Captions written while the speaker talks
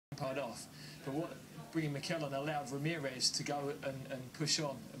side off. But what bringing Mikel on allowed Ramirez to go and push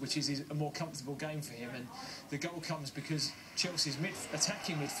on, which is a more comfortable game for him. And the goal comes because Chelsea's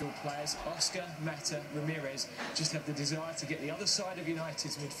attacking midfield players, Oscar, Mata, Ramirez, just have the desire to get the other side of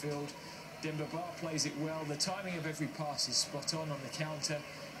United's midfield. Demba Ba plays it well. The timing of every pass is spot on the counter.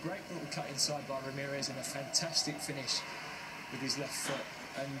 Great little cut inside by Ramirez and a fantastic finish with his left foot.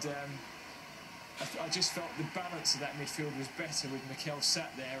 And I just felt the balance of that midfield was better with Mikel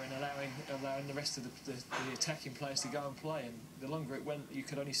sat there and allowing the rest of the attacking players to go and play. And the longer it went, you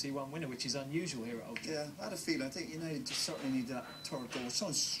could only see one winner, which is unusual here at Old Trafford. Yeah, I had a feeling. I think United just certainly need that third goal. It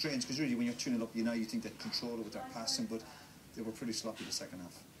sounds strange because really when you're 2-0 up, you think they control it with their passing, but they were pretty sloppy the second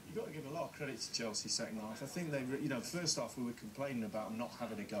half. You've got to give a lot of credit to Chelsea second half. I think they, first half we were complaining about them not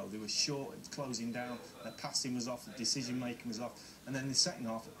having a go. They were short, closing down, their passing was off, the decision making was off, and then in the second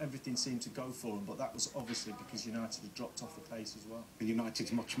half everything seemed to go for them. But that was obviously because United had dropped off the pace as well.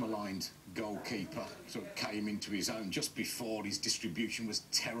 United's much maligned goalkeeper sort of came into his own just before. His distribution was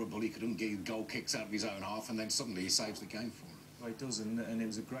terrible. He couldn't get goal kicks out of his own half, and then suddenly he saves the game for him. Well, he does, and it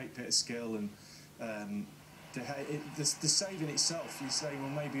was a great bit of skill and. The saving itself, you say, well,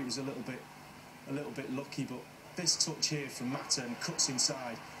 maybe it was a little bit lucky, but this touch here from Mata and cuts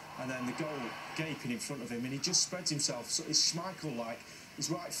inside, and then the goal gaping in front of him, and he just spreads himself. So it's Schmeichel-like. His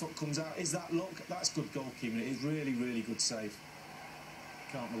right foot comes out. Is that luck? That's good goalkeeping. It is really, really good save.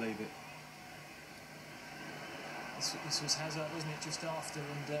 Can't believe it. This was Hazard, wasn't it, just after?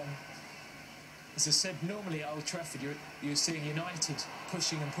 And as I said, normally at Old Trafford you're seeing United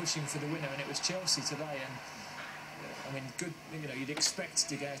pushing and pushing for the winner, and it was Chelsea today. And I mean, good. You'd expect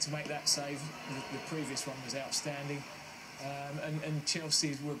De Gea to make that save. The previous one was outstanding, and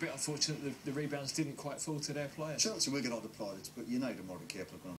Chelsea were a bit unfortunate. The rebounds didn't quite fall to their players. Chelsea will get all the plaudits, but United are more than capable of going